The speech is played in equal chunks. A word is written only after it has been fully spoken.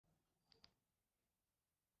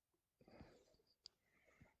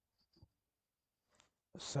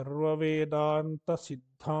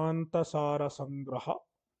Sarva-Vedanta-Siddhanta-Sara-Sangraha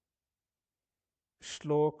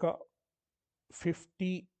Shloka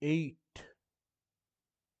 58.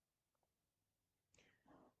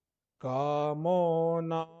 Kamo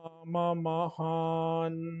nama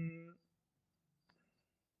mahan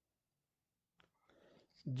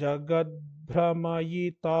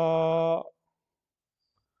jagadbhramayita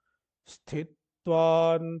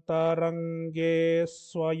sthitvantarange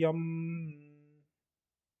swayam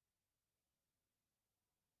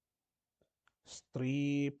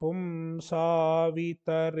Strī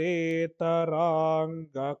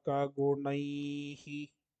pumsavitaretarangakagunaihi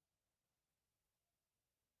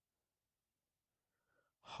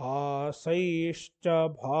हासैश्च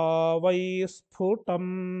भावैस्फुटम्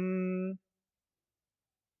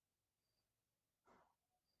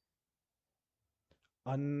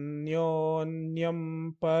अन्योन्यं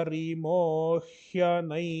परिमोह्य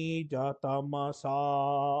नैजतमसा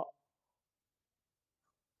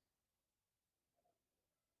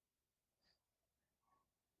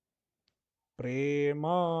प्रेमानुबन्धेन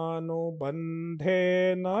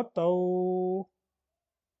तौ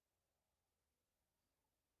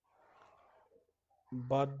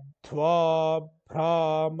बद्ध्वा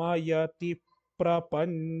भ्रामयति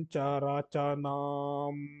प्रपञ्चरचनाम्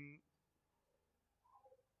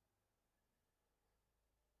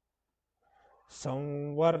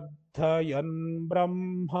संवर्धयन्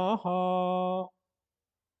ब्रह्मः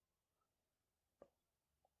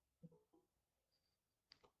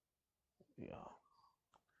Yeah.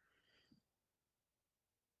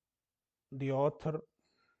 The author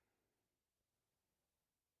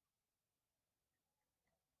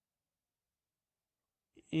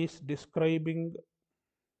is describing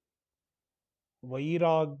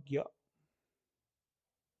Vairagya.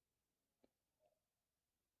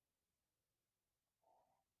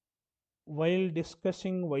 While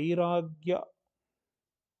discussing Vairagya,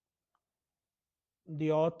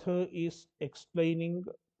 the author is explaining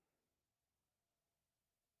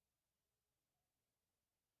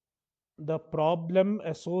the problem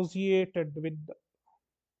associated with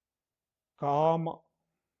Kama.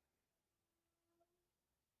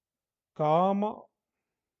 Kama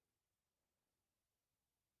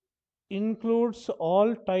includes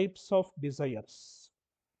all types of desires.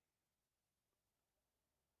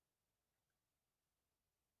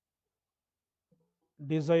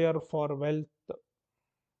 Desire for wealth,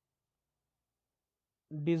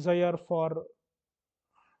 desire for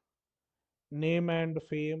name and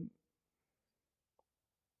fame,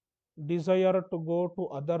 desire to go to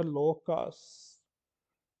other lokas,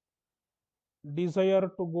 desire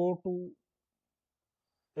to go to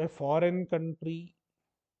a foreign country,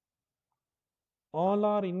 all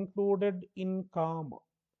are included in Kama.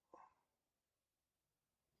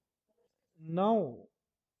 Now,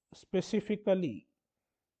 specifically,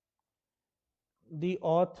 the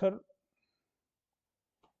author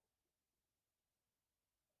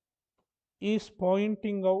is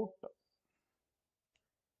pointing out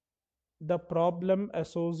the problem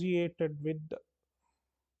associated with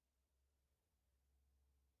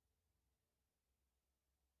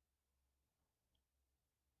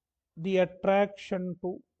the attraction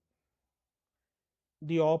to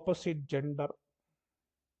the opposite gender.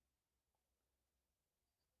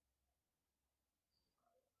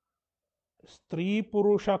 Strī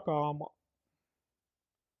Purusha Kama,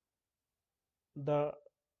 the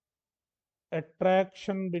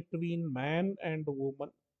attraction between man and woman.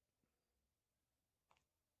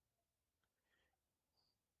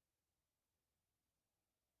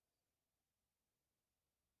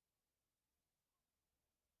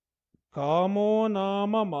 Kamo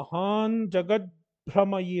nama mahan jagad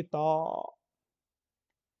bhramayita.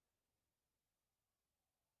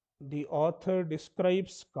 The author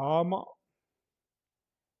describes Kama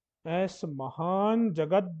as Mahan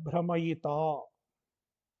Jagad Brahmayita.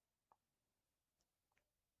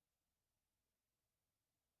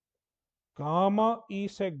 Kama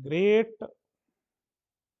is a great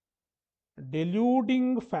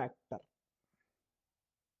deluding factor.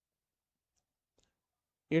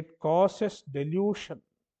 It causes delusion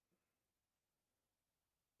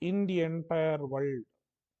in the entire world.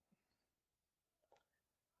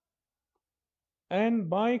 And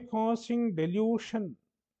by causing delusion,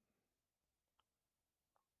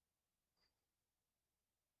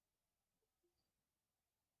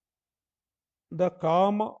 the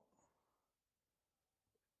Kama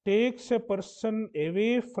takes a person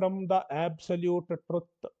away from the absolute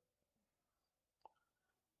truth,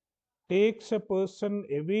 takes a person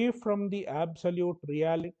away from the absolute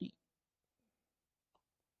reality.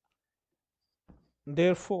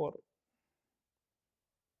 Therefore,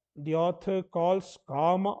 The author calls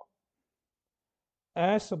Kama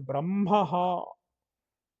as Brahmaha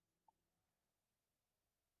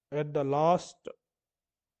at the last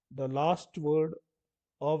word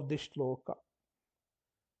of the shloka.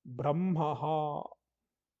 Brahmaha.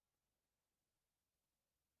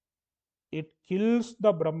 It kills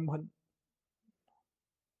the Brahman.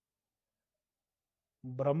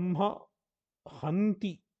 Brahma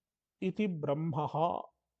Hanti iti Brahmaha.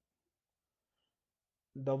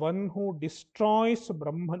 The one who destroys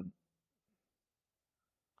Brahman.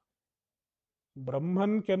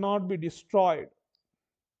 Brahman cannot be destroyed.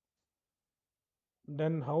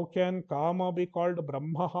 Then how can Kama be called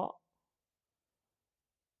Brahmaha?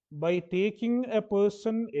 By taking a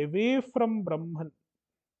person away from Brahman,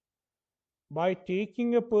 by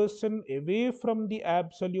taking a person away from the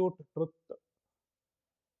absolute truth,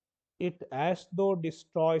 it as though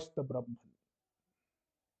destroys the Brahman.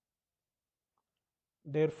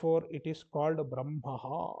 Therefore, it is called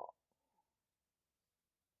Brahmaha.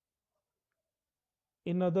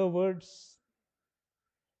 In other words,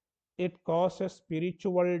 it causes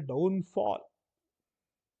spiritual downfall,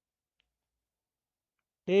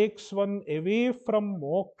 takes one away from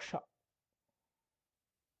moksha.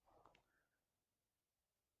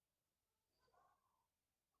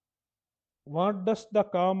 What does the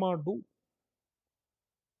Kama do?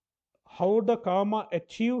 How the Kama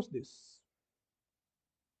achieves this?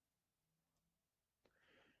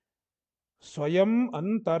 Swayam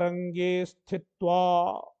antarange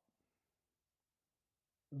sthitva.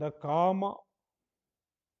 The Kama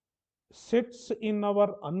sits in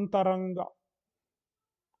our antaranga.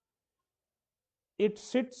 It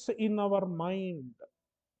sits in our mind.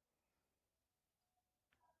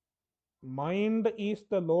 Mind is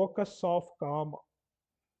the locus of Kama.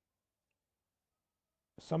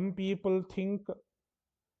 Some people think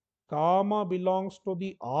Kama belongs to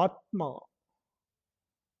the Atma,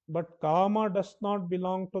 but Kama does not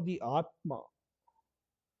belong to the Atma.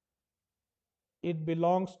 It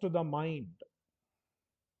belongs to the mind.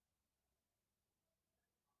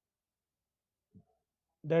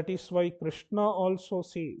 That is why Krishna also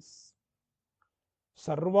says,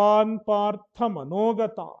 Sarvan partha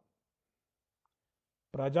manogatan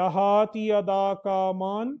prajahati yada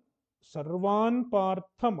kaman sarvan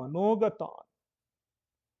partha manogatan.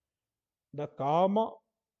 The Kama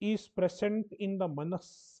is present in the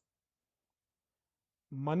Manas.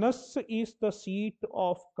 Manas is the seat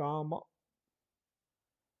of Kama.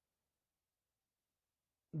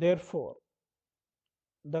 Therefore,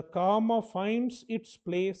 the Kama finds its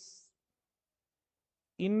place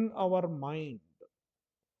in our mind.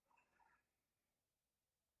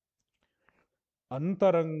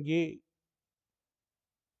 Antarange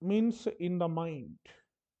means in the mind.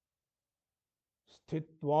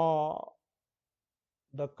 Sthitva,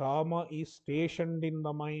 the Kama is stationed in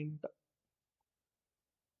the mind,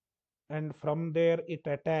 and from there it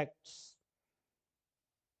attacks.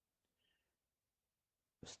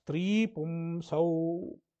 Stri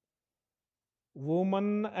pumsau,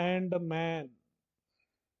 woman and man.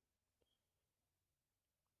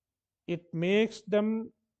 It makes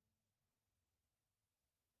them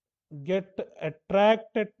get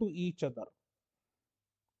attracted to each other.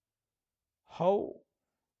 How?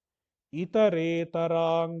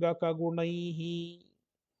 Itaretarangakagunaihi,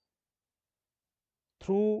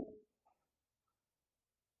 through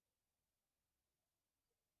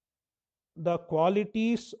the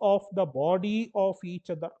qualities of the body of each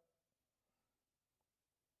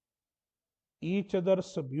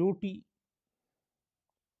other's beauty.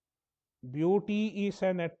 Beauty is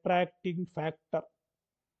an attracting factor.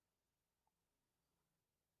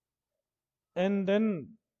 And then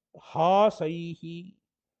hasaihi,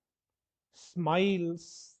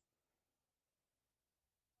 smiles,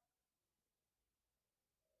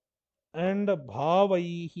 and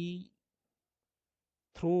bhavaihi,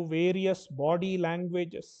 through various body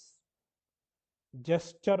languages,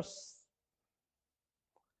 gestures.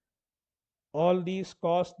 All these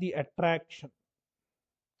cause the attraction.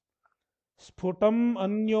 Sputam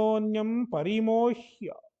anyonyam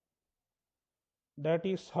parimohya. That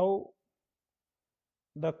is how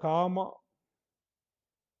the Kama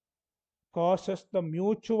causes the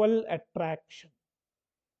mutual attraction.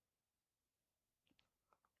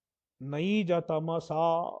 Naija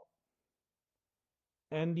tamasa,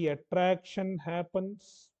 and the attraction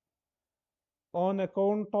happens on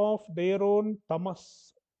account of their own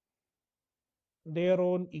tamas, their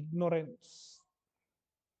own ignorance,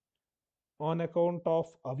 on account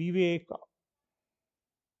of aviveka.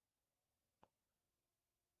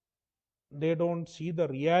 They don't see the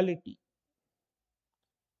reality.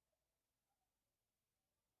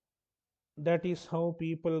 That is how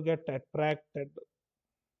people get attracted.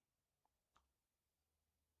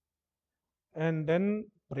 And then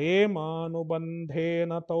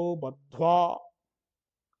premanubandhena tau badhva,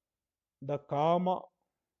 the kama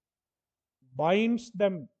binds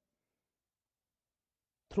them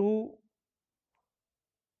through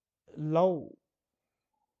love,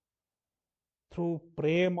 through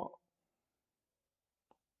prema,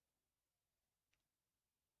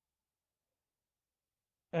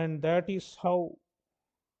 and that is how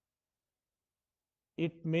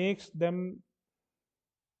it makes them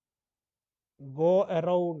go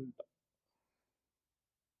around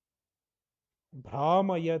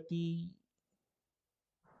Brahmayati.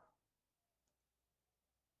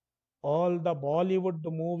 All the Bollywood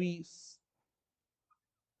movies,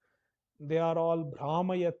 they are all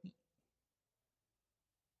Brahmayati.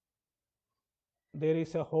 There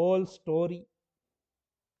is a whole story,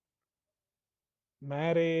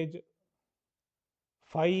 marriage,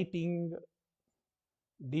 fighting,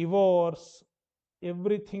 divorce,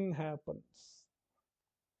 everything happens.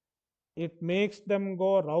 It makes them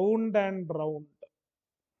go round and round.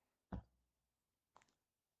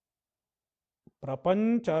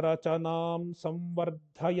 Prapancharachanam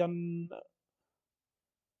samvardhayan.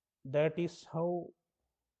 That is how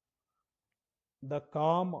the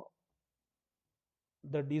kama,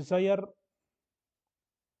 the desire,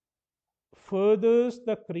 furthers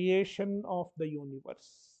the creation of the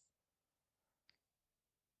universe.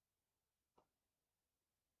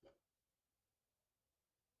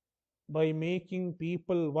 By making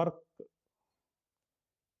people work,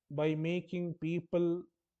 by making people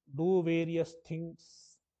do various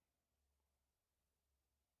things,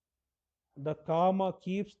 the karma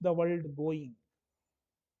keeps the world going.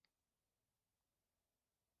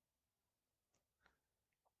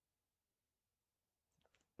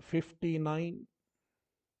 59.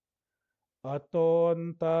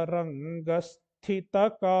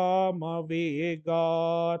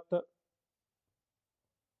 Atontarangasthitakamavegat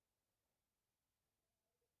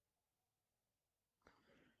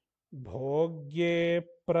bhogye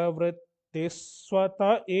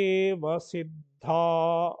pravrittiswata eva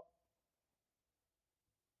siddha.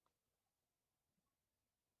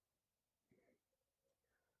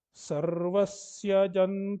 सर्वस्य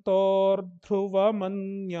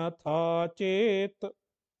जन्तोर्ध्रुवमन्यथा चेत्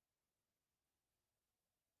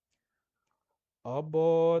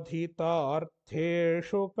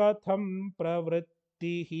अबोधितार्थेषु कथं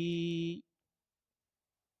प्रवृत्तिः.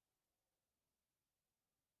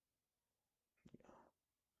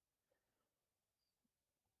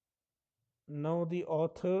 Now the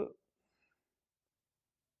author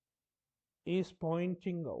is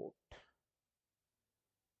pointing out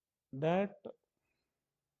that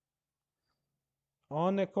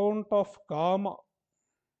on account of karma,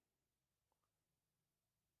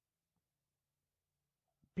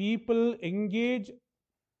 people engage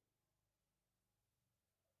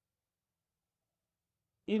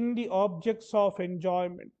in the objects of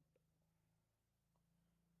enjoyment.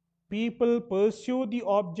 People pursue the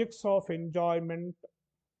objects of enjoyment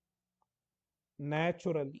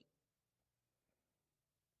naturally.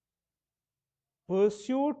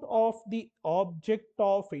 Pursuit of the object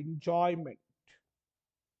of enjoyment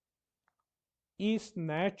is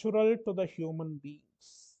natural to the human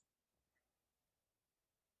beings.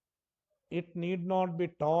 It need not be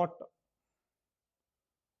taught,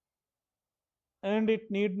 and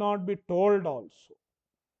it need not be told also.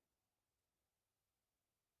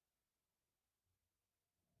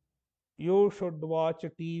 You should watch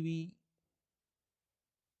TV.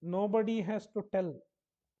 Nobody has to tell.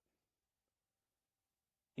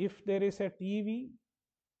 If there is a TV,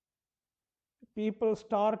 people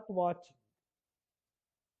start watching.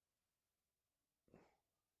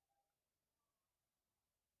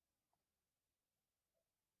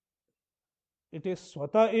 It is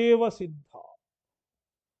swata eva siddha.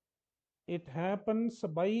 It happens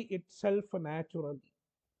by itself naturally.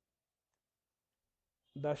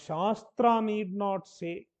 The Shastra need not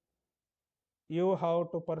say you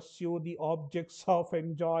have to pursue the objects of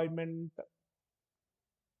enjoyment.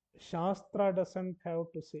 Shastra doesn't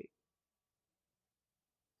have to say.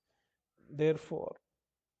 Therefore,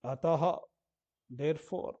 ataha,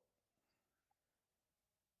 therefore,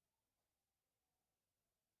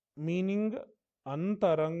 meaning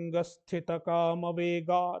antarangasthita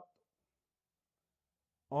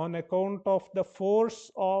on account of the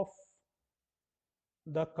force of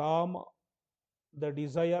the kama, the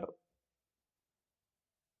desire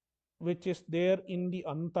which is there in the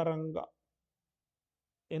antaranga,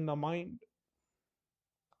 in the mind.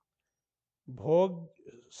 Bhog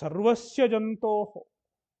sarvasya jantoho,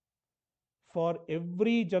 For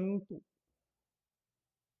every jantu,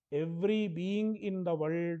 every being in the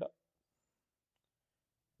world,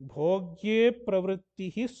 bhogye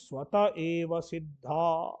pravrittihi swata eva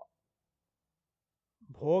siddha.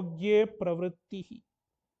 Bhogye pravrittihi,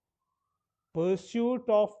 pursuit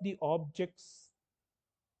of the objects,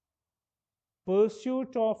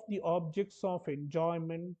 pursuit of the objects of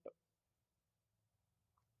enjoyment,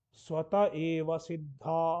 swata eva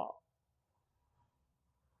siddha,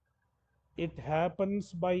 it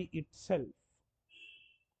happens by itself,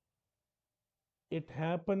 it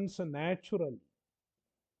happens naturally.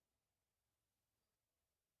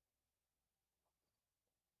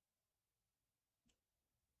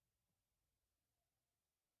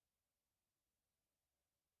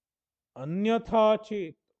 Anyatha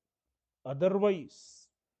chet, otherwise,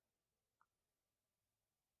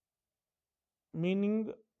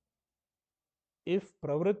 meaning if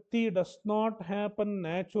pravritti does not happen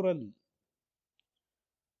naturally,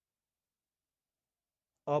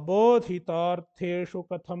 abodhitartheshu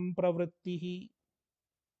katham pravrittihi,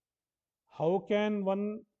 how can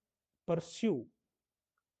one pursue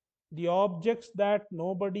the objects that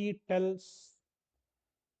nobody tells?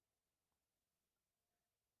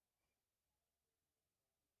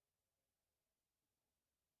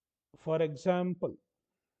 For example,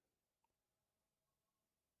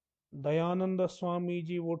 Dayananda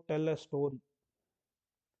Swamiji would tell a story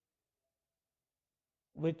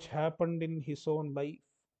which happened in his own life.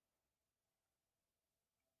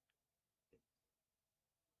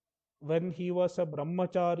 When he was a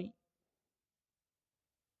brahmachari,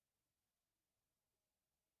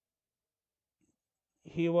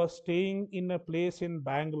 he was staying in a place in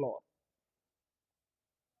Bangalore,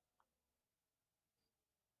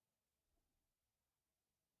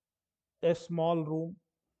 a small room,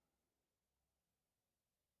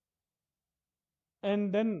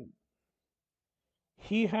 and then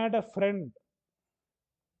he had a friend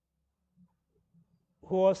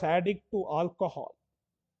who was addict to alcohol,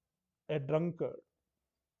 a drunkard.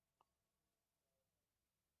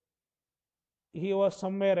 He was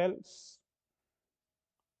somewhere else.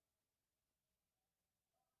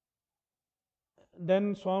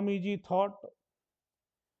 Then Swamiji thought,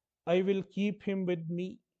 I will keep him with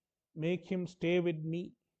me, make him stay with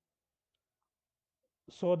me,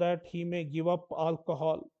 so that he may give up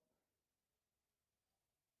alcohol.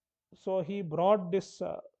 So he brought this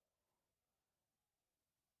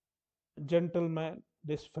gentleman,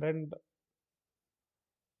 this friend,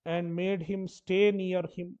 and made him stay near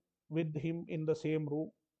him, with him in the same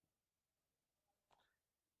room.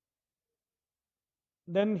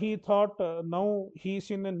 Then he thought, now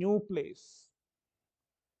he's in a new place,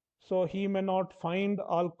 so he may not find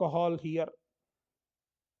alcohol here.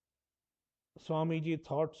 Swamiji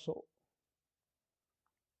thought so.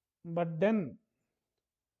 But then,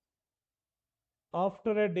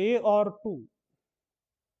 after a day or two,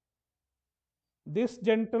 this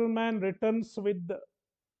gentleman returns with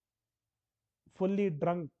fully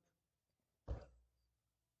drunk.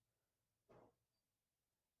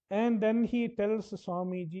 And then he tells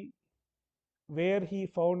Swamiji where he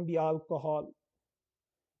found the alcohol.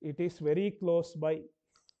 It is very close by.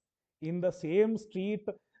 In the same street,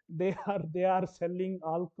 they are selling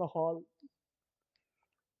alcohol.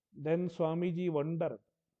 Then Swamiji wondered,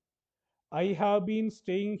 I have been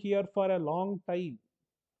staying here for a long time,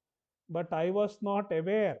 but I was not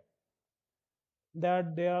aware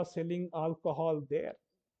that they are selling alcohol there.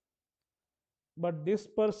 But this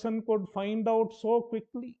person could find out so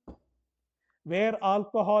quickly where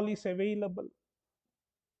alcohol is available.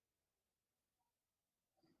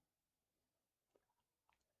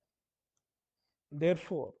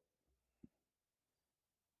 Therefore,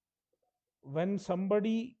 when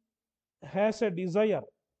somebody has a desire,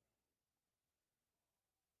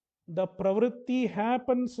 the pravritti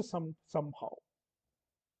happens somehow.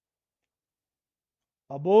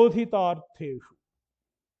 Abodhitartheshu,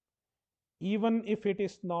 even if it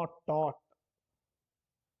is not taught,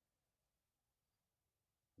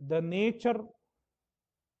 the nature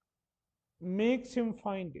makes him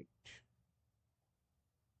find it.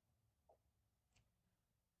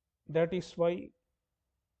 That is why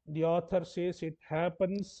the author says it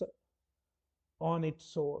happens on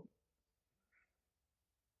its own.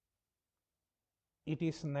 It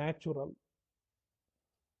is natural.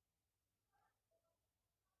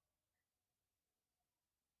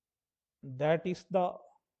 That is the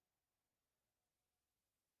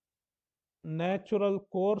natural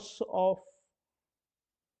course of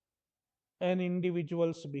an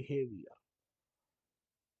individual's behavior.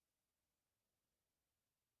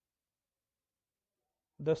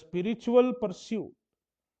 The spiritual pursuit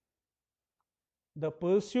The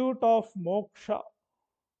pursuit of moksha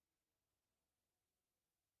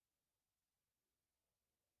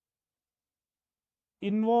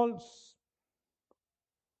involves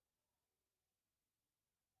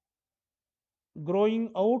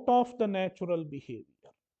growing out of the natural behavior.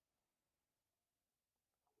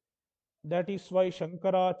 That is why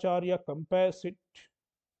Shankaracharya compares it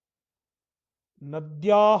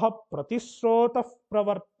Nadyaha pratisrotah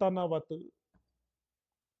pravartanavat.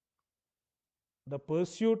 The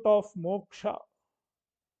pursuit of moksha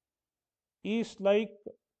is like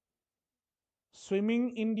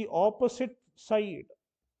swimming in the opposite side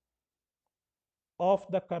of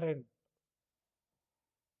the current.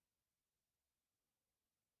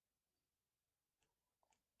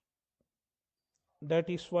 That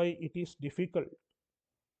is why it is difficult.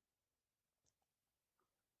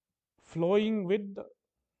 Flowing with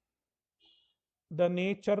the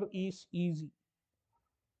nature is easy.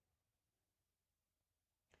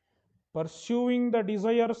 Pursuing the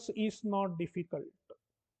desires is not difficult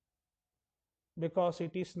because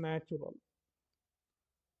it is natural.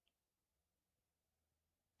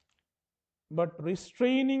 But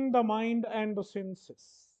restraining the mind and the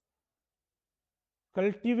senses,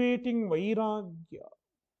 cultivating vairagya,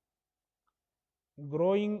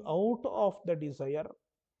 growing out of the desire,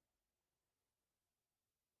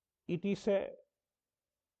 it is a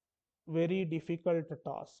very difficult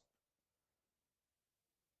task.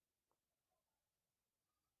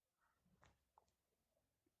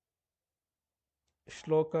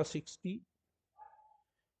 Shloka 60.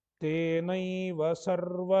 तेनैव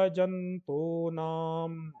सर्वजन्तूनां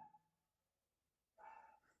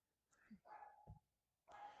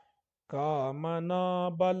कामना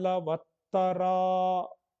बलवत्तरा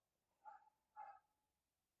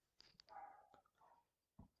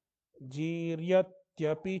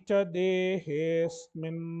जीर्यत्यपि च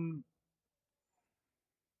देहेऽस्मिन्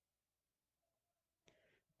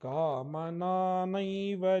कामना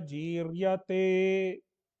नैव जीर्यते.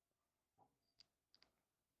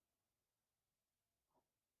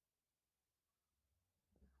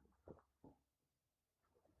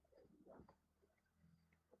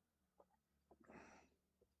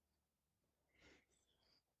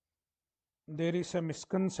 There is a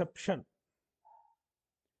misconception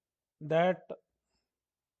that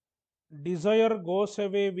desire goes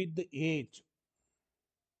away with age.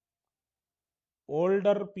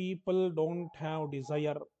 Older people don't have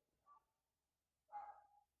desire,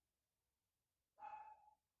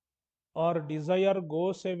 or desire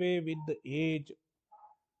goes away with age.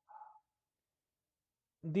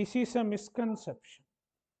 This is a misconception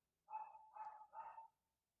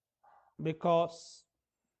because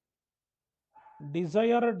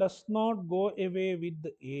desire does not go away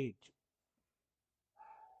with age.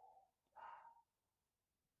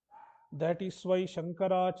 That is why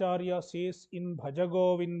Shankaracharya says in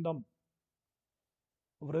Bhajagovindam,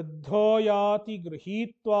 Vriddho yati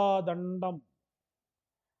grihitva dandam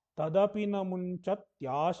tadapi na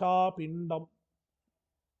munchatyasha pindam.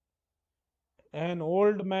 An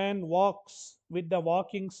old man walks with the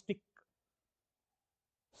walking stick,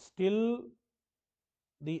 still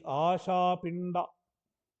the asha pinda,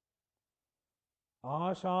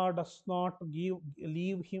 asha does not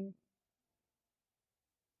leave him.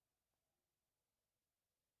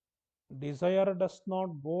 Desire does not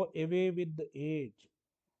go away with age.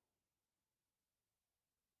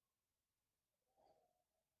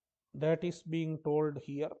 That is being told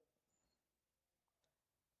here.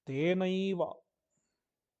 Tenaiva,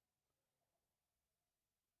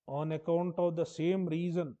 on account of the same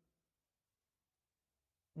reason,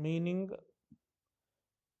 meaning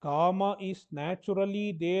Kama is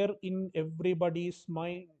naturally there in everybody's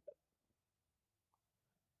mind.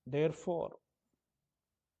 Therefore,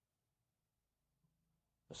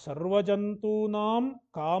 Sarvajantunam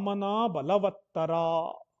Kamana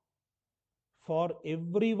Balavattara. For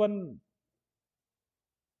everyone,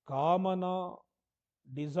 Kamana,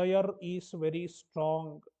 desire is very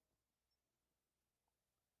strong.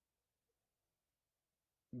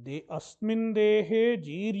 De asmin dehe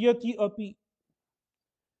jiryati api.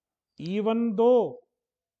 Even though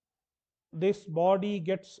this body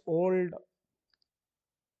gets old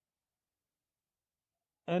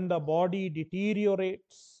and the body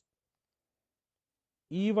deteriorates,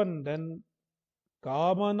 even then,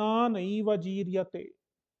 kamana naiva jiryate.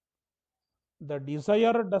 The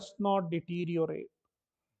desire does not deteriorate.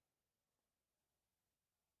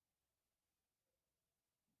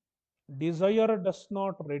 Desire does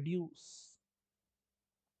not reduce.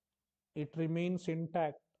 It remains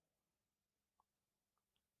intact.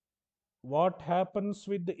 What happens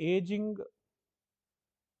with the aging?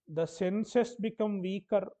 The senses become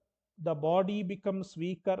weaker, the body becomes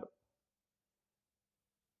weaker,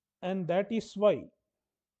 and that is why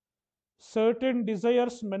certain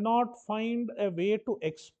desires may not find a way to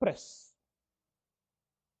express.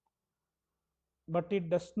 But it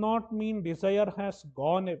does not mean desire has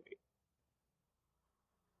gone away.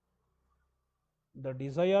 The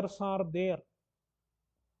desires are there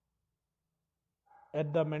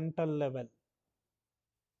at the mental level.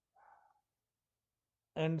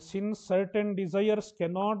 And since certain desires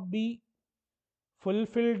cannot be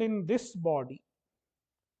fulfilled in this body,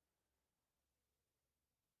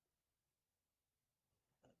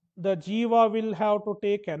 the jiva will have to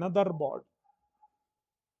take another body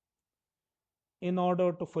in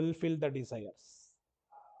order to fulfill the desires.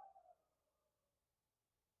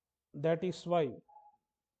 That is why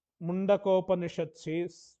Mundakopanishad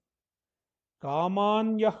says,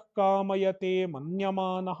 Kamanyah kamayate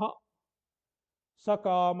manyamanaha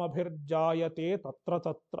sakamabhirjayate tatra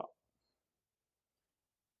tatra.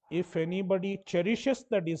 If anybody cherishes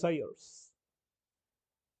the desires,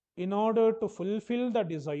 in order to fulfill the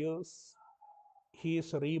desires, he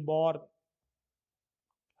is reborn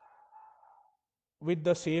with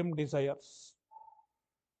the same desires.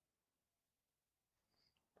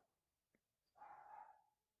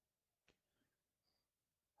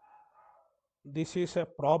 This is a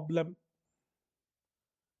problem.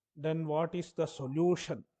 Then what is the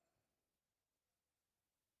solution?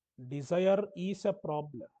 Desire is a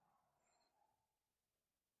problem.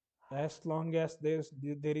 As long as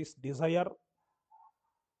there is desire,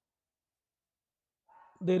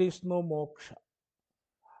 there is no moksha.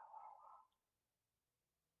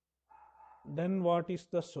 Then what is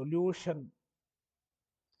the solution?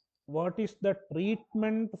 What is the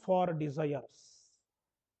treatment for desires?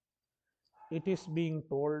 It is being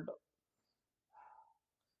told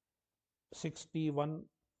 61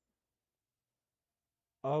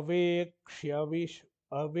 avekshya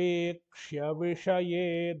vishaye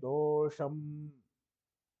dosham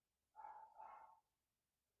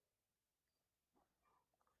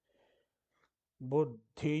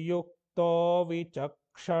buddhiyukto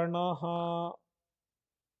vichakshanaha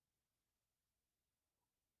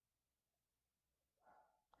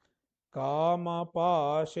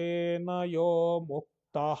kamapashena yo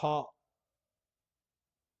muktaha.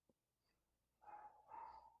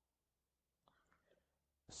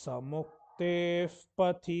 Samukte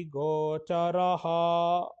pathi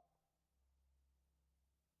gocharaha.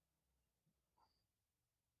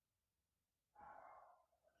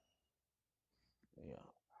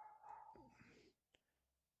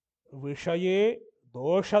 Vishaye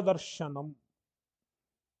dosha darshanam.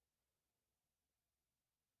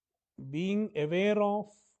 Being aware of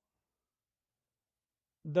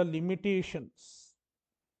the limitations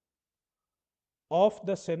of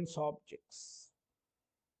the sense objects.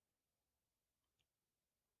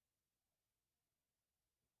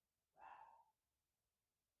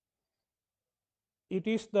 It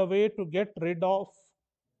is the way to get rid of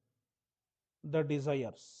the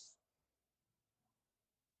desires.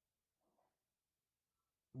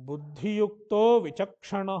 Buddhiyukto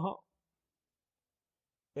vichakshanaha.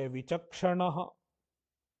 A vichakshanaha,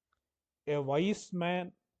 a wise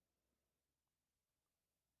man.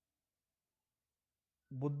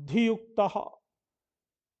 Buddhiyuktaha,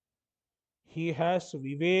 he has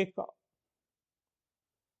viveka.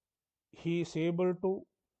 He is able to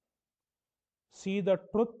see the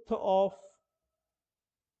truth of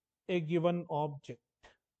a given object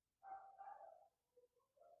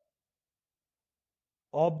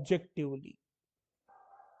objectively.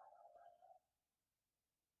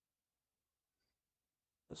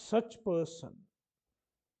 Such person,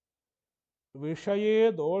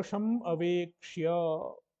 vishaye dosham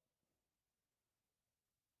avekshya,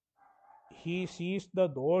 he sees the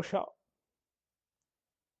dosha.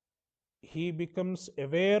 He becomes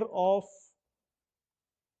aware of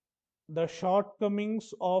the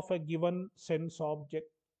shortcomings of a given sense object,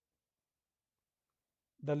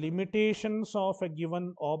 the limitations of a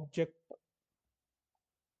given object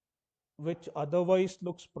which otherwise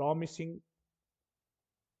looks promising.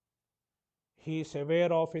 He is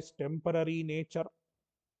aware of its temporary nature.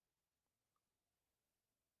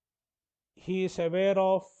 He is aware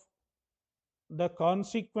of the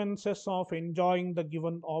consequences of enjoying the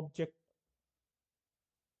given object.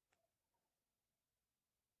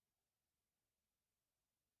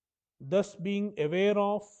 Thus, being aware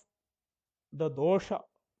of the dosha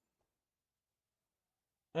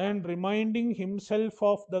and reminding himself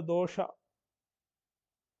of the dosha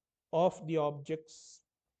of the objects,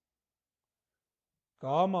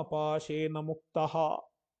 kamapashena muktaha,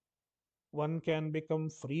 one can become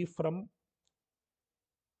free from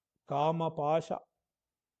kama pasha,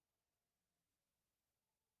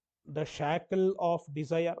 the shackle of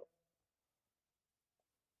desire,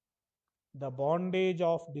 the bondage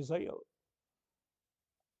of desire.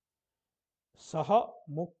 Saha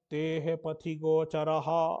muktehe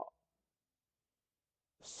pathigocharaha.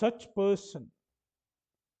 Such person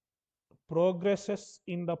progresses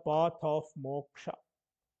in the path of moksha.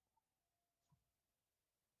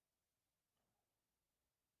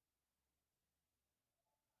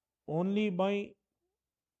 Only by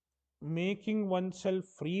making oneself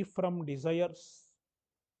free from desires,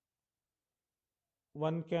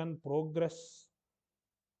 one can progress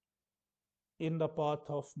in the path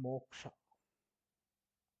of moksha.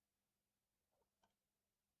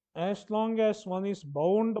 As long as one is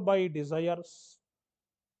bound by desires,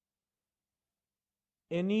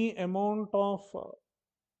 any amount of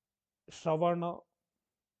shravana,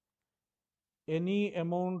 any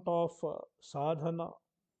amount of sadhana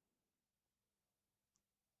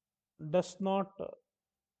does not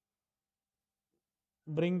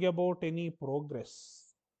bring about any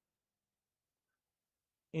progress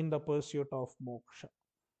in the pursuit of moksha.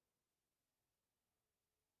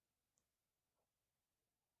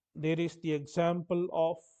 There is the example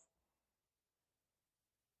of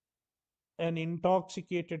an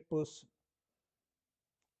intoxicated person.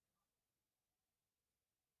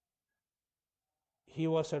 He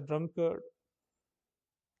was a drunkard.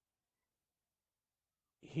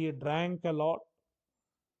 He drank a lot.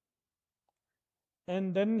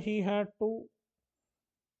 And then he had to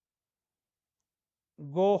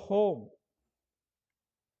go home.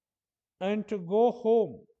 And to go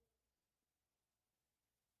home,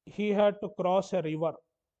 he had to cross a river.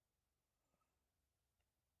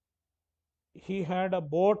 He had a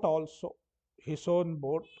boat also, his own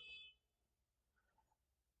boat.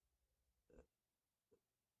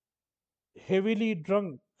 Heavily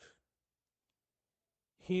drunk,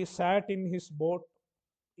 he sat in his boat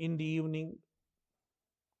in the evening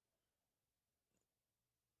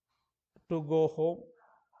to go home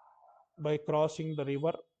by crossing the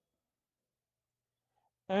river.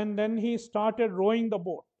 And then he started rowing the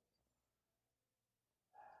boat.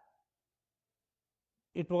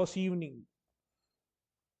 It was evening.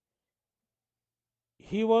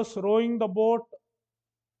 He was rowing the boat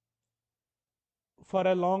for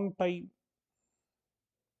a long time.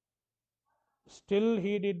 Still,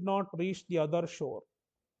 he did not reach the other shore.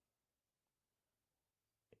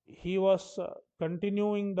 He was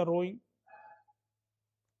continuing the rowing.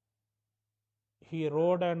 He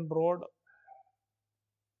rowed and rowed,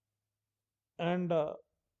 and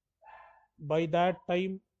by that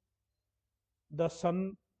time, the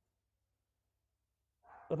sun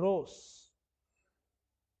rose.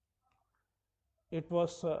 It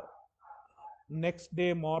was next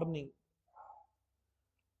day morning.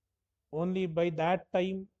 Only by that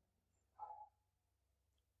time,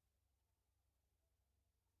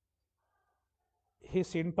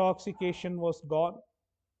 his intoxication was gone.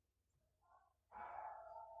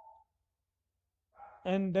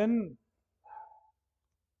 And then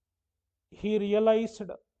he realized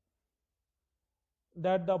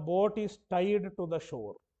that the boat is tied to the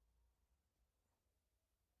shore.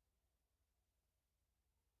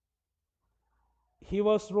 He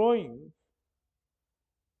was rowing,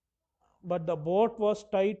 but the boat was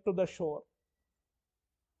tied to the shore.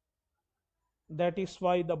 That is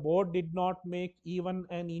why the boat did not make even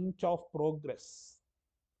an inch of progress.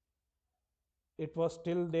 It was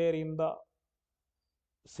still there in the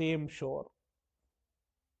same shore.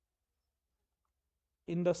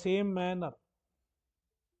 In the same manner,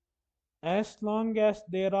 as long as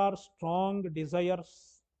there are strong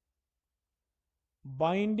desires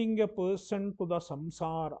binding a person to the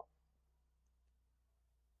samsara,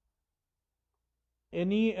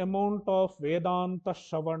 any amount of Vedanta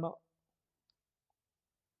Shravana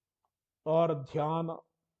or Dhyana,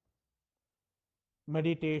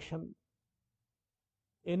 meditation,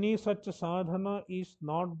 any such sadhana is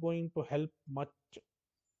not going to help much.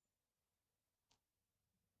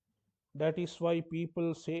 That is why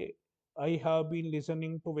people say, I have been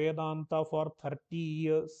listening to Vedanta for 30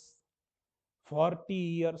 years, 40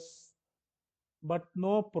 years, but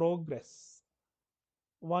no progress.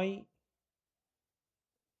 Why?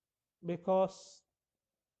 Because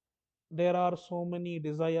there are so many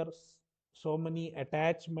desires, so many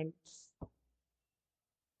attachments.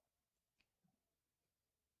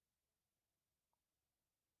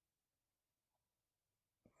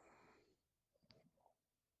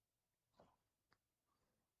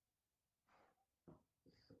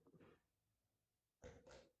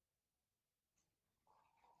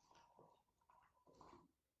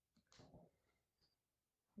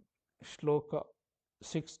 Shloka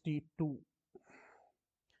 62.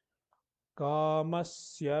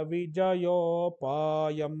 Kamasya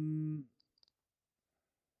vijayopayam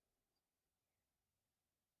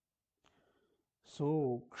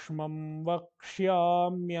sukshmam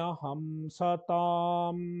vakshyamyaham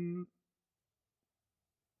satam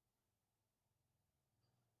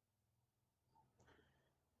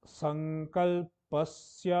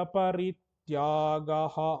sankalpasya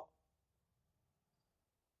parityagaha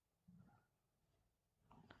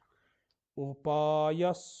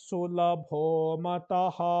upayas sulabho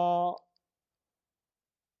mataha.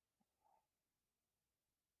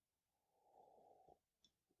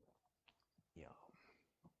 Yeah.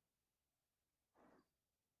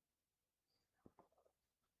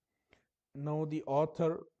 Now the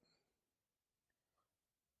author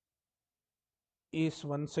is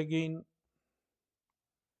once again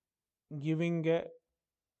giving a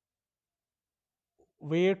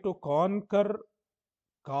way to conquer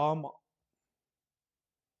kama.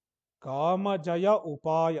 Kama jaya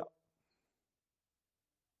upaya.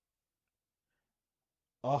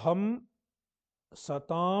 Aham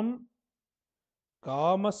satam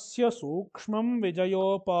kamasya sukshmam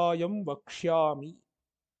vijayopayam vakshyami.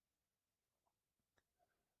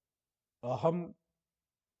 Aham,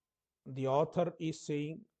 the author is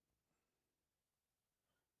saying,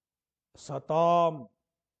 satam,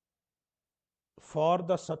 for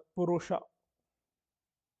the Satpurusha,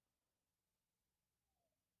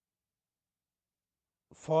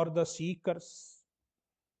 for the seekers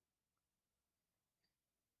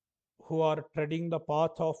who are treading the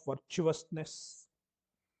path of virtuousness.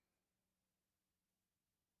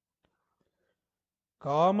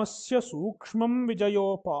 Kamasya sukshmam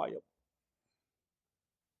vijayopayam.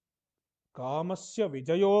 Kamasya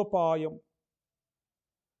vijayopayam.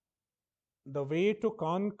 The way to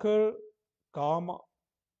conquer kama,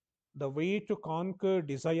 the way to conquer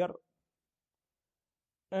desire,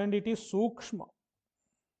 and it is sukshma,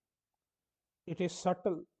 it is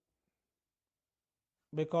subtle,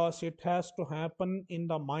 because it has to happen in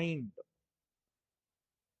the mind.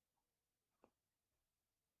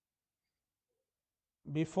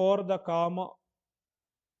 Before the kama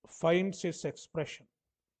finds its expression.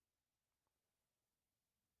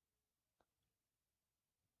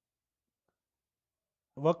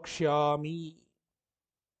 Vakshyami,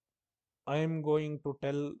 I am going to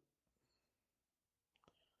tell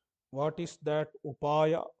what is that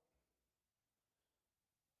upaya.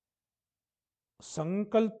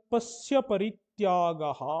 Sankalpasya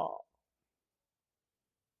parityagaha,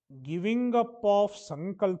 giving up of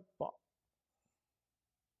sankalpa.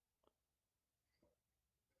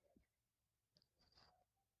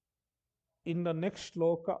 In the next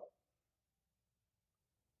shloka,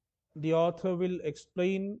 the author will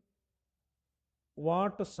explain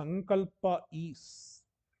what sankalpa is.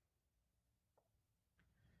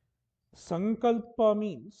 Sankalpa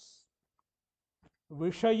means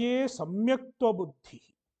vishaye samyaktva buddhi.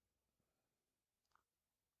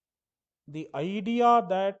 The idea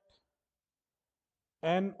that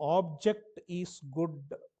an object is good,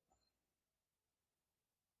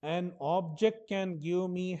 an object can give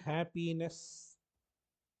me happiness.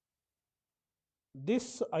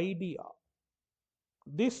 This idea,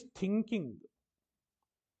 this thinking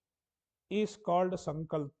is called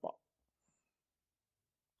sankalpa.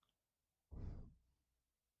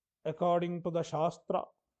 According to the Shastra,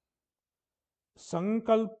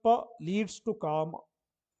 sankalpa leads to kama.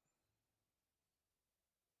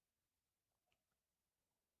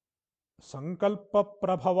 Sankalpa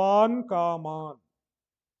prabhavan kaman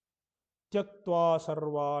tyaktva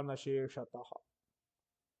sarvan sheshataha.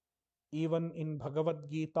 Even in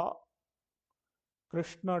Bhagavad Gita,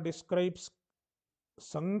 Krishna describes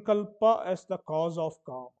sankalpa as the cause of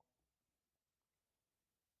kama.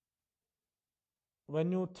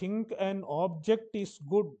 When you think an object is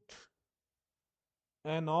good,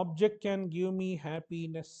 an object can give me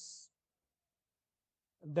happiness,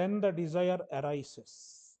 then the desire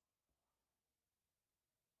arises.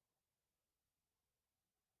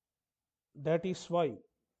 That is why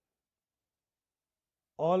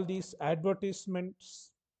all these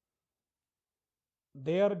advertisements,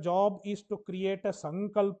 their job is to create a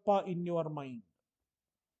sankalpa in your mind.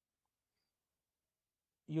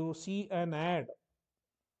 You see an ad.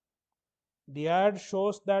 The ad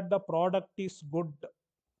shows that the product is good.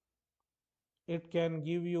 It can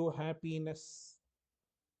give you happiness.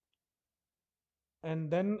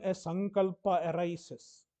 And then a sankalpa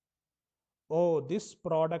arises. Oh, this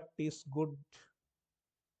product is good.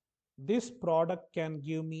 This product can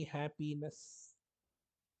give me happiness.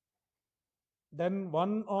 Then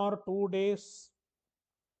 1 or 2 days,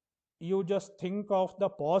 You just think of the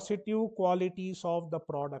positive qualities of the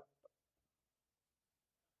product.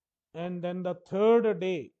 And then the third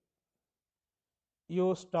day,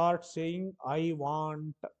 you start saying, I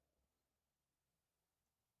want.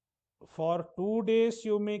 For 2 days,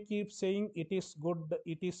 you may keep saying, it is good,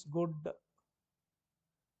 it is good.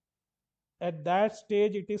 At that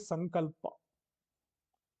stage, it is sankalpa.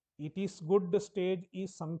 It is good stage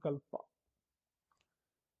is sankalpa.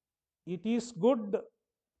 It is good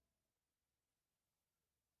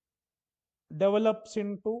develops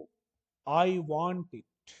into I want it.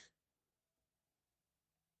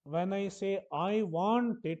 When I say I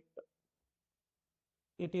want it,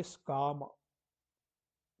 it is kama,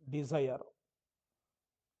 desire.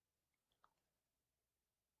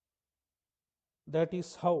 That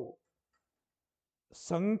is how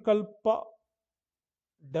sankalpa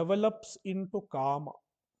develops into kama.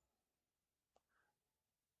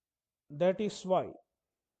 That is why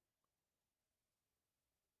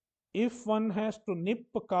if one has to nip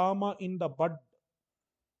kama in the bud,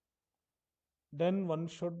 then one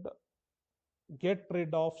should get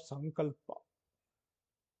rid of sankalpa.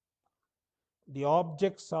 The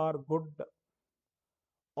objects are good.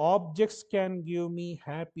 Objects can give me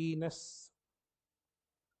happiness.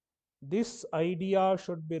 This idea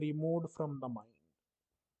should be removed from the mind.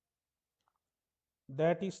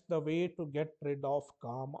 That is the way to get rid of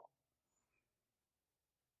kama.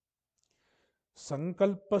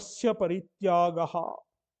 Sankalpasya parityagaha.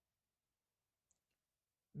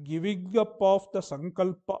 Giving up of the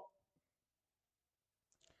sankalpa.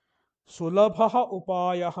 Sulabhaha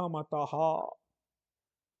upayaha mataha.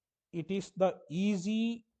 It is the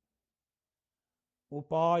easy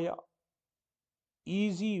upaya,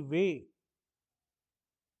 easy way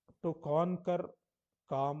to conquer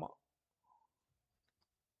kama.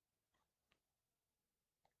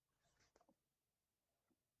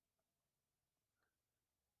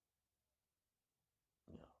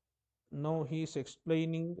 Now he is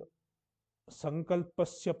explaining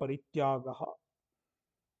sankalpasya parityagaha.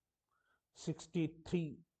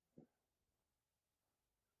 63.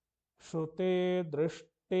 श्रुते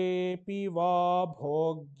दृष्टेऽपि वा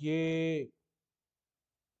भोग्ये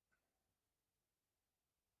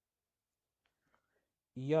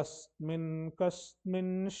यस्मिन्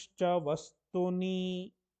कस्मिंश्च वस्तुनि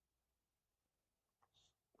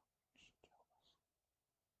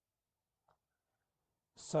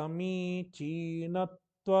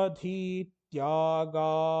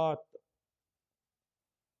समीचीनत्वधीत्यागात्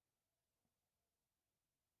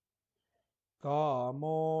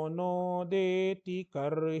कामो नोदेति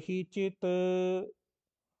कर्हिचित्.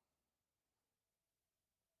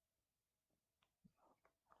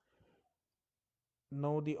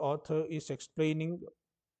 Now the author is explaining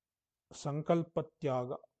sankalpa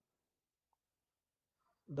tyaga.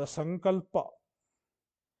 The sankalpa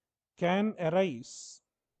can arise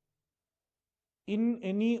in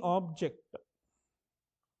any object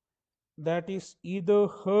that is either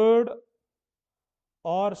heard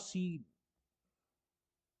or seen.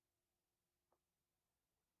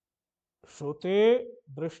 श्रुते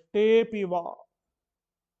दृष्टेऽपि वा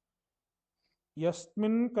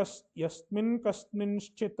यस्मिन्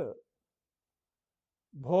कस्मिंश्चित्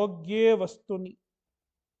भोग्ये वस्तुनि.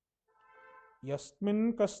 यस्मिन्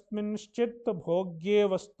कस्मिंश्चित् भोग्ये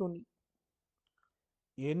वस्तुनि.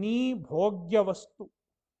 Any bhogya vastu,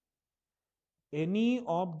 any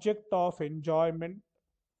object of enjoyment,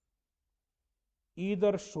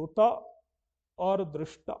 either shruta or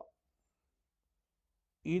drishta.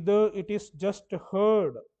 Either it is just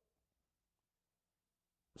heard,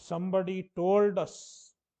 somebody told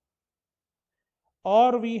us,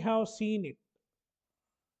 or we have seen it.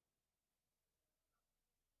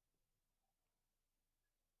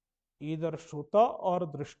 Either shruta or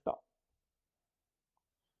drishta.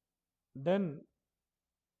 Then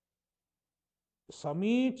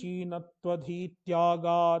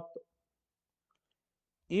samichinatvadhityagat.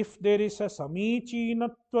 If there is a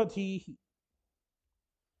samichinatvadhihi,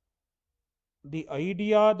 the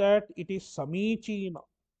idea that it is samichina,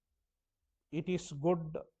 it is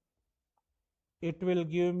good, it will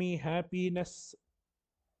give me happiness.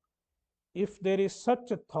 If there is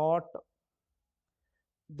such a thought,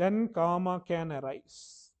 then kama can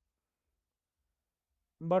arise.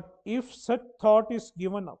 But if such thought is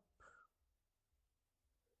given up,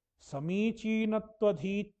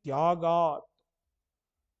 samichinatvadhityagat,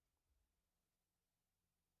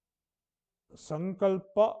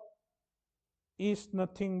 sankalpa is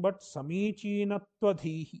nothing but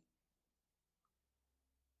samichinatvadhihi.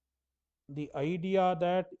 The idea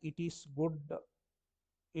that it is good,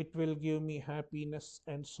 it will give me happiness,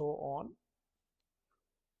 and so on.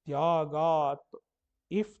 Tyagat,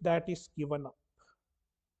 if that is given up,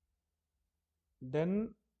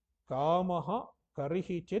 then kamaha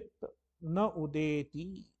karihichit na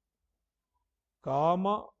udeti.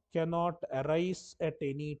 Kama cannot arise at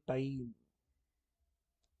any time.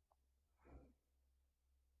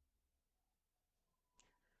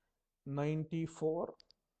 94.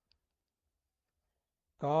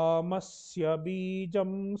 Kamasya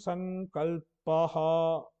bijam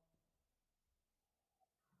sankalpaha.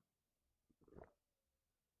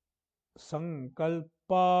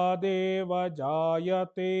 Sankalpadeva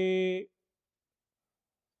jayate.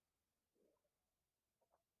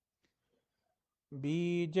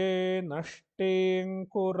 Bije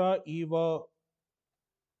nashtenkura iva.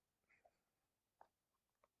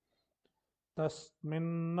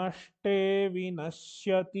 Tasminnashte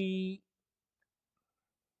vinashyati.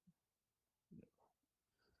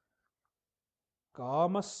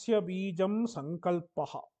 Kamasya bijam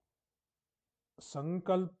sankalpaha.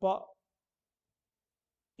 Sankalpa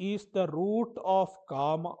is the root of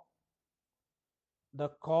kama, the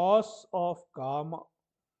cause of kama.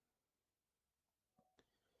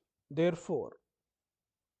 Therefore,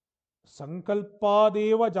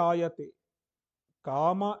 sankalpadeva jayate.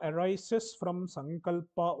 Kama arises from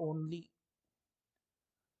sankalpa only.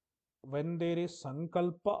 When there is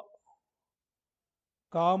sankalpa,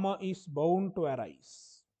 kama is bound to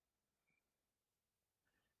arise.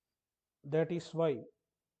 That is why,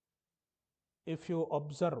 if you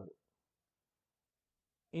observe,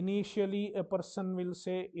 initially a person will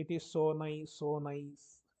say, it is so nice, so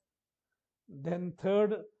nice. Then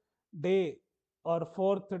third day or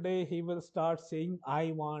fourth day, he will start saying,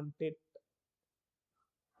 I want it.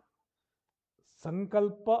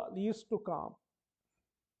 Sankalpa leads to kama.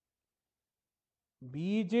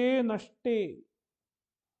 Bije nashte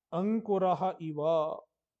ankuraha iva.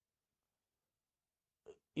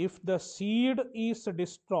 If the seed is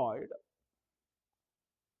destroyed,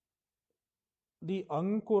 the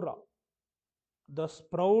ankura, the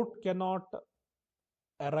sprout cannot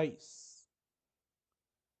arise.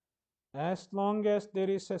 As long as there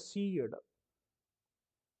is a seed,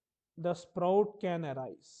 the sprout can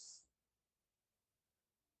arise.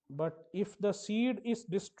 But if the seed is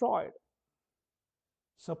destroyed,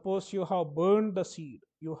 suppose you have burned the seed,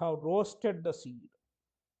 you have roasted the seed,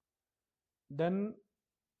 then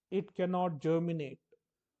it cannot germinate.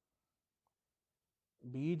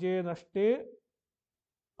 Bije nashte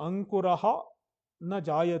ankuraha na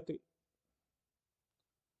jayate.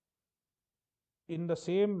 In the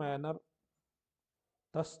same manner,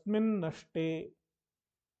 tasmin nashte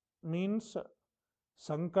means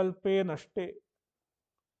sankalpe nashte.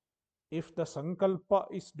 If the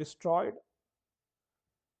sankalpa is destroyed,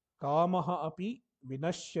 kamaha api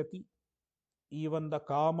vinashyati. Even the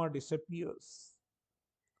kama disappears.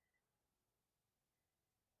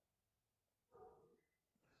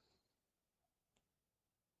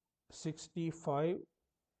 '65.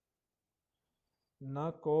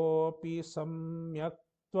 न कोऽपि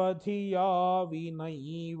सम्यक्त्वधिया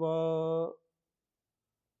विनैव.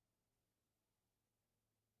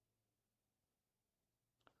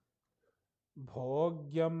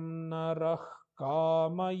 भोग्यं नरः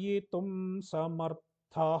कामयितुं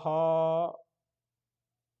समर्थः.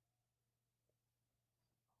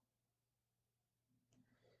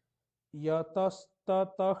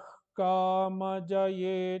 यतस्ततः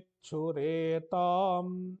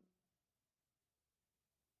कामजयेच्छुरेताम्.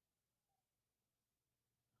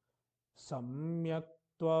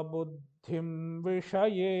 सम्यक्त्वबुद्धिं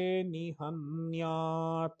विषये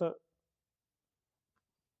निहन्यात्.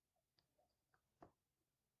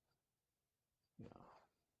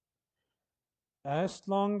 As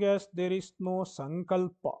long as there is no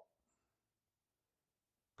sankalpa,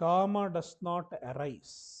 kama does not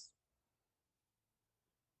arise.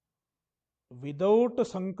 Without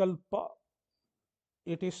sankalpa,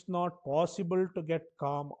 it is not possible to get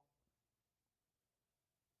kama.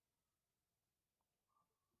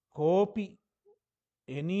 Kopi,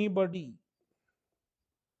 anybody,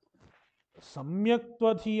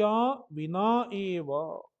 samyaktva vina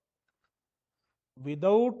eva,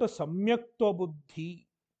 without samyaktva buddhi.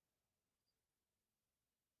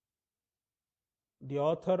 The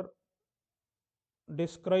author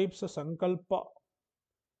describes sankalpa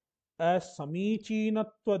as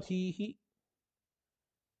samichinatva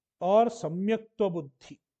or samyaktva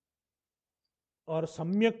buddhi or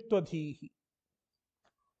samyaktva,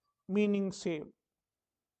 meaning same.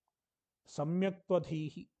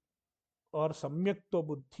 Samyaktva or samyaktva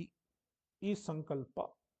buddhi is sankalpa.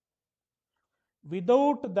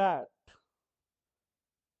 Without that,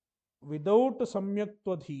 without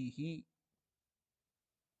samyaktva,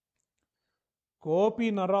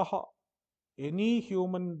 Kopi naraha, any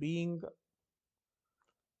human being,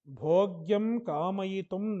 bhogyam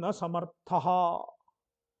kamayitum na samarthaha.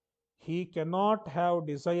 He cannot have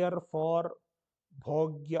desire for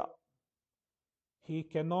bhogya. He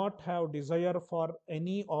cannot have desire for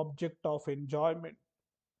any object of enjoyment.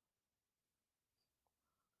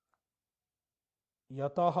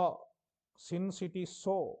 Yataha, since it is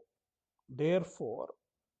so, therefore,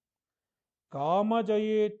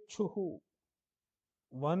 kamajayechchuhu,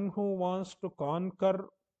 one who wants to conquer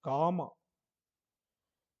kama,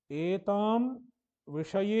 etam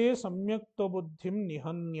vishaye samyakta buddhim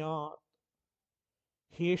nihanyat,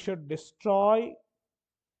 he should destroy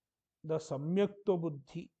the samyakta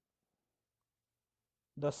buddhi,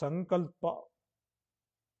 the sankalpa,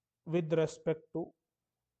 with respect to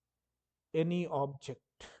any object.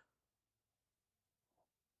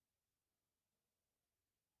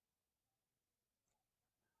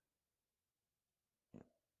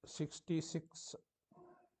 66.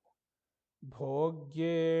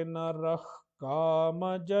 Bhogyena rah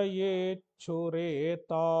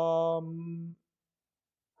kamajayechchuretam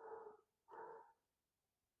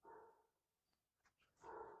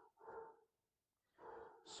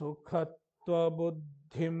sukhatva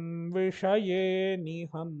buddhim vishaye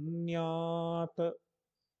nihanyat.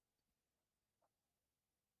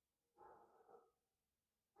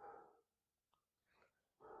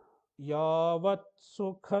 Yavat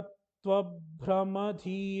sukhatva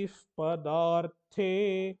भ्रमधीः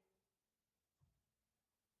padarthe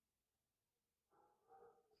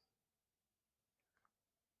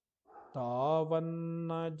तावन्न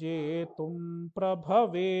जेतुं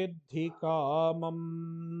प्रभवेद्धि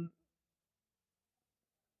कामम्.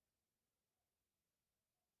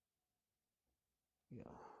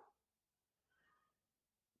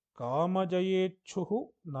 Kamajayechchuhu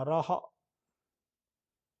naraha,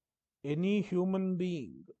 any human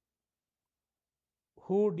being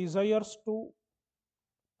who desires to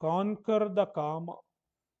conquer the kama,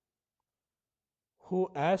 who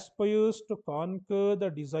aspires to conquer the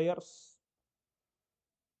desires,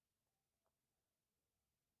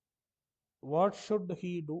 what should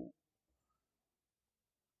he do?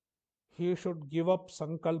 He should give up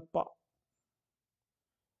sankalpa.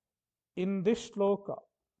 In this shloka,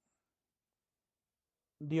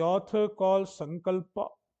 the author calls sankalpa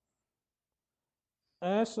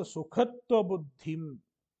as sukhatva buddhim.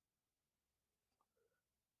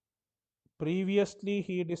 Previously,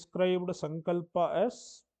 he described sankalpa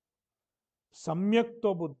as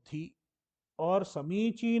samyaktva buddhi or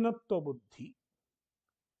samichinatva buddhi,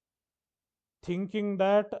 thinking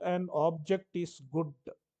that an object is good,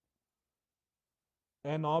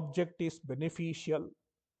 an object is beneficial.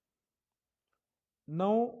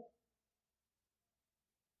 Now,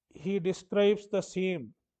 he describes the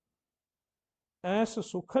same as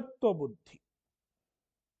sukhatva buddhi.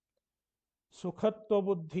 Sukhatva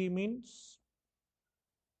buddhi means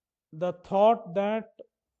the thought that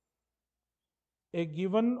a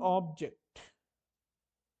given object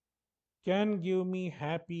can give me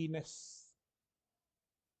happiness.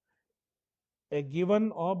 A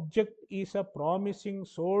given object is a promising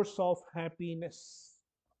source of happiness.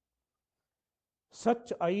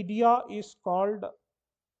 Such idea is called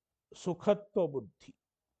sukhatva buddhi.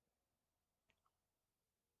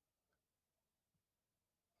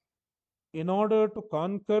 In order to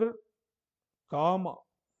conquer kama,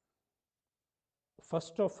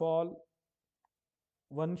 first of all,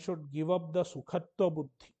 one should give up the sukhatva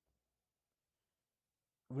buddhi.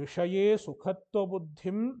 Vishaye sukhatva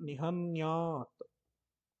buddhim nihanyat.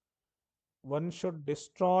 One should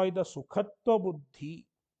destroy the sukhatva buddhi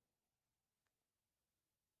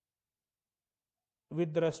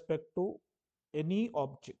with respect to any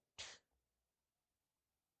object.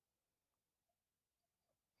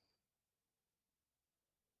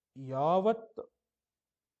 Yavat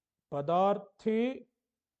padarthe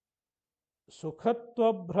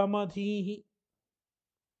sukhatva bhramadhihi,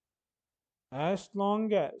 as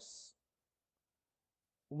long as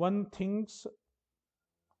one thinks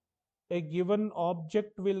a given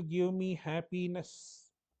object will give me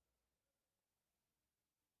happiness,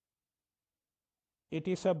 it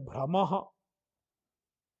is a bhramaha.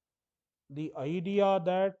 The idea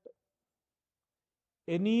that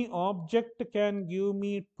any object can give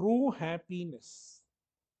me true happiness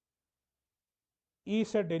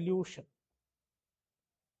is a delusion,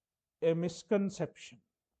 a misconception.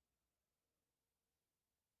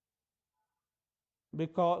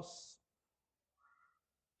 Because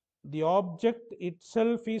the object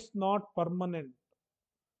itself is not permanent.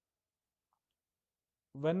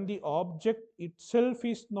 When the object itself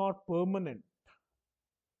is not permanent,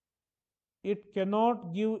 It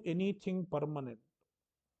cannot give anything permanent.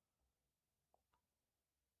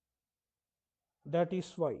 That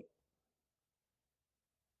is why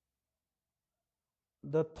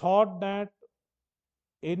the thought that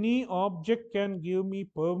any object can give me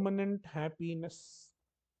permanent happiness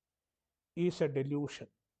is a delusion.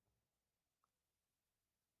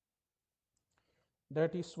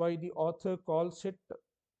 That is why the author calls it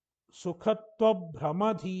Sukhatva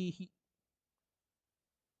Brahmadhihi,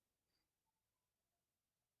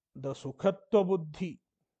 the Sukhatva Buddhi.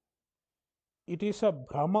 It is a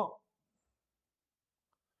Brahma.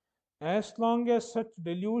 As long as such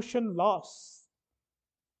delusion lasts,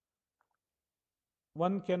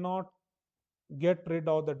 one cannot get rid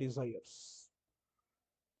of the desires.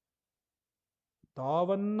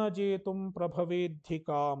 Tavanna jetum prabhavedhi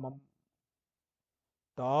kamam,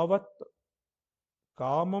 tavat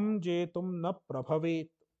kamam jetum na prabhavet.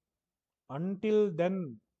 Until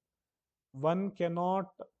then, one cannot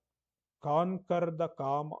conquer the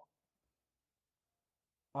kama.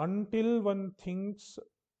 Until one thinks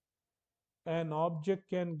an object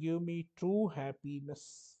can give me true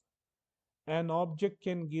happiness, an object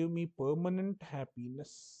can give me permanent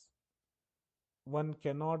happiness, one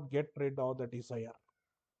cannot get rid of the desire.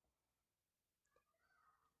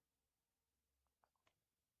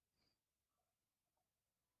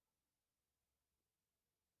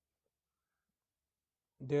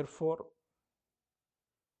 Therefore,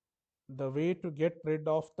 the way to get rid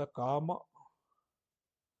of the kama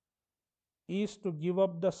is to give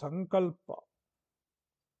up the sankalpa,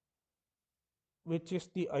 which is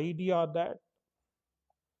the idea that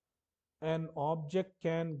an object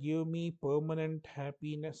can give me permanent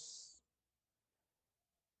happiness,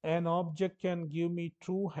 an object can give me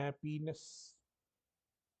true happiness.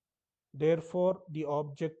 Therefore, the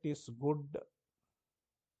object is good.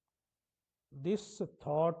 This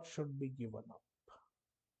thought should be given up.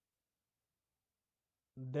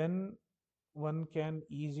 Then one can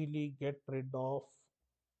easily get rid of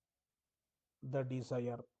the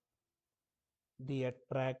desire, the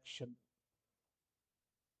attraction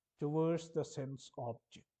towards the sense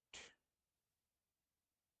object.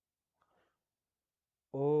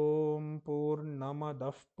 Om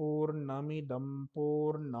Purnamadah Purnamidam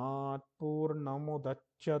Purnat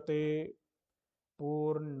Purnamudachyate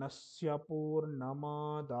Purnasya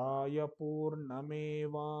Purnamadaya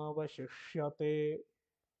Purnamevavashishyate.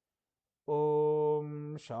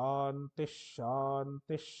 Om Shanti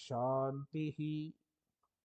Shanti Shanti.